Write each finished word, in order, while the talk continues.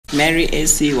Mary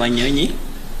A.C. Wanyonyi,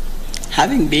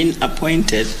 having been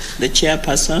appointed the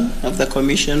chairperson of the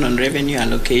Commission on Revenue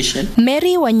Allocation.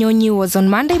 Mary Wanyonyi was on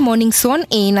Monday morning sworn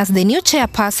in as the new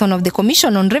chairperson of the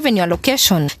Commission on Revenue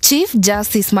Allocation. Chief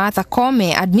Justice Martha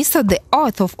Koome administered the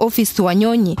oath of office to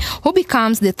Wanyonyi, who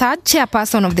becomes the third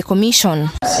chairperson of the Commission.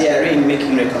 CRA, in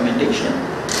making recommendation,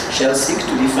 shall seek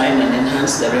to define and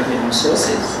enhance the revenue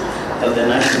sources of the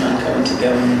national and county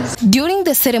governments. During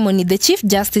the ceremony, the Chief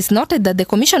Justice noted that the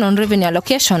Commission on Revenue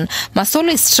Allocation must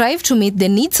always strive to meet the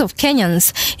needs of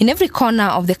Kenyans in every corner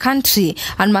of the country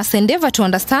and must endeavor to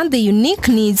understand the unique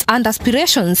needs and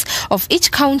aspirations of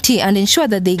each county and ensure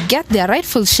that they get their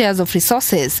rightful shares of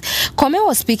resources. Koome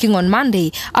was speaking on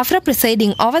Monday after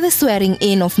presiding over the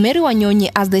swearing-in of Mary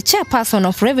Wanyonyi as the chairperson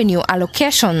of Revenue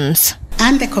Allocations.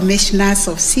 And the commissioners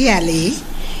of CLA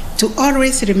to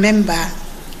always remember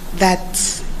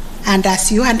that, and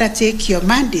as you undertake your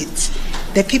mandate,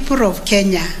 the people of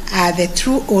Kenya are the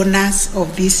true owners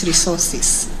of these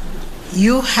resources.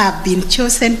 You have been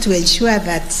chosen to ensure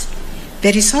that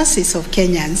the resources of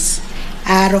Kenyans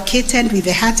are allocated with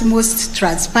the utmost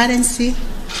transparency,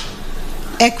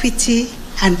 equity,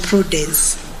 and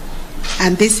prudence.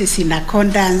 And this is in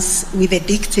accordance with the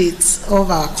dictates of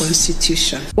our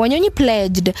Constitution. Wanyonyi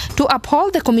pledged to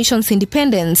uphold the Commission's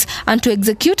independence and to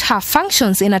execute her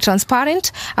functions in a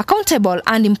transparent, accountable,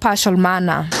 and impartial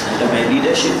manner. Under my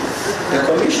leadership, the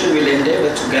Commission will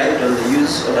endeavor to guide on the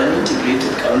use of an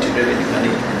integrated county revenue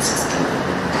management system.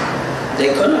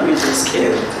 The economies of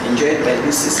scale enjoyed by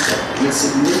this system will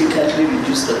significantly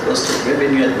reduce the cost of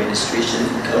revenue administration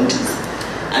in counties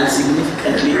and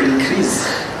significantly increase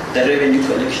the revenue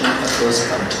collection across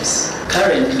counties.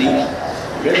 Currently,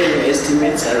 revenue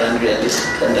estimates are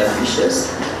unrealistic and ambitious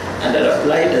and are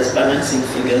applied as balancing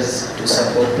figures to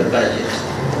support the budget.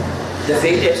 The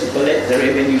failure to collect the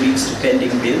revenue leads to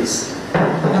pending bills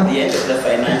at the end of the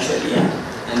financial year,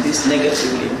 and this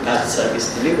negatively impacts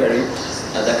service delivery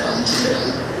at the county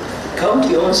level.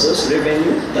 County-owned source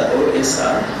revenue, the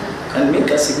OSR, can make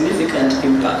a significant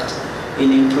impact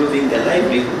in improving the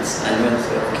livelihoods and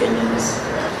welfare of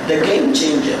Kenyans. The game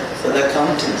changer for the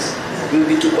counties will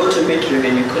be to automate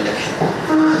revenue collection.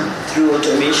 Through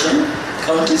automation,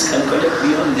 counties can collect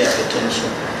beyond their potential.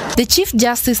 The Chief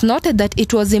Justice noted that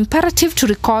it was imperative to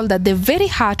recall that the very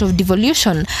heart of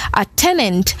devolution, a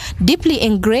tenet deeply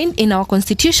ingrained in our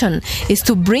Constitution, is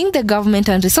to bring the government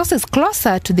and resources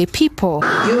closer to the people.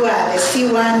 You are the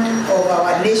steward of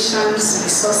our nation's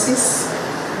resources.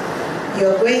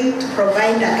 You're going to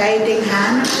provide a guiding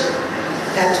hand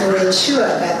that will ensure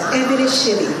that every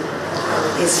shilling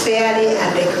is fairly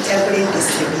and equitably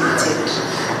distributed.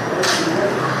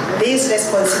 This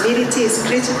responsibility is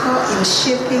critical in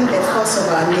shaping the course of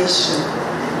our nation,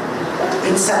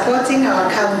 in supporting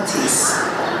our counties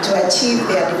to achieve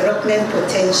their development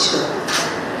potential,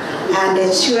 and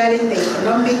ensuring the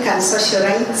economic and social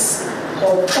rights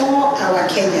of all our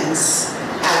Kenyans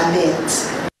are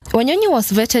met. Wanyonyi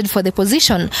was vetted for the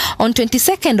position on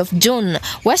 22nd of June,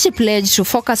 where she pledged to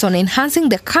focus on enhancing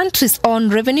the country's own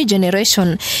revenue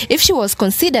generation if she was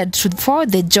considered for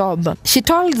the job. She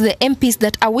told the MPs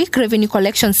that a weak revenue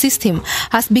collection system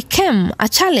has become a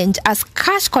challenge as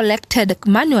cash collected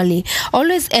manually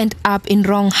always end up in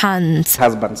wrong hands.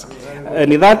 Husbands.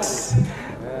 And in that,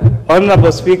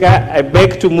 Honorable Speaker, I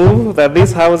beg to move that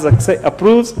this House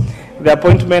approves the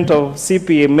appointment of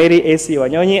CPA Mary A.C.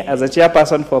 Wanyonyi as a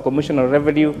chairperson for Commission on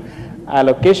Revenue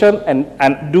Allocation,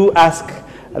 and do ask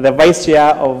the Vice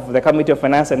Chair of the Committee of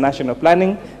Finance and National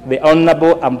Planning, the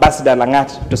Honorable Ambassador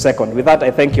Langat, to second. With that, I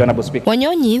thank you, Honorable Speaker.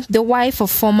 Wanyonyi, the wife of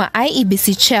former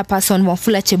IEBC chairperson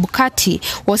Wafula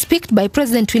Chebukatis, was picked by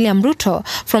President William Ruto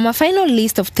from a final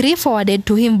list of 3 forwarded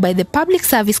to him by the Public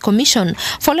Service Commission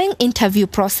following interview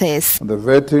process. The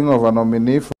vetting of a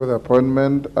nominee for the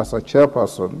appointment as a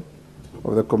chairperson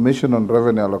of the Commission on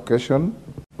Revenue Allocation,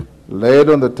 laid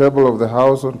on the table of the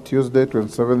House on Tuesday,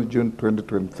 27 June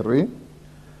 2023,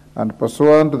 and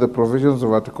pursuant to the provisions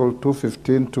of Article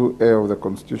 215(2)(a) of the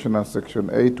Constitution and Section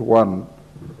 8(1)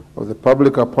 of the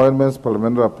Public Appointments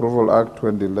Parliamentary Approval Act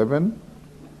 2011,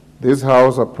 this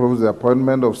House approves the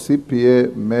appointment of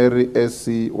CPA Mary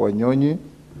A.C. Wanyonyi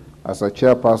as a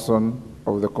chairperson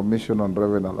of the Commission on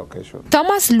Revenue Allocation.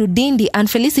 Thomas Ludindi and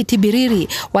Felicity Biriri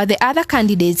were the other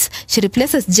candidates. She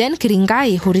replaces Jen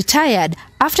Kiringai, who retired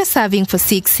after serving for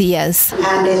 6 years.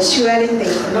 And ensuring the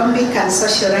economic and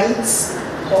social rights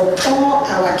of all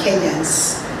our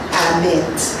Kenyans are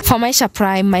met. For Maisha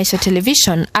Prime, Maisha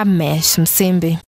Television, I'm Mesh Msimbi.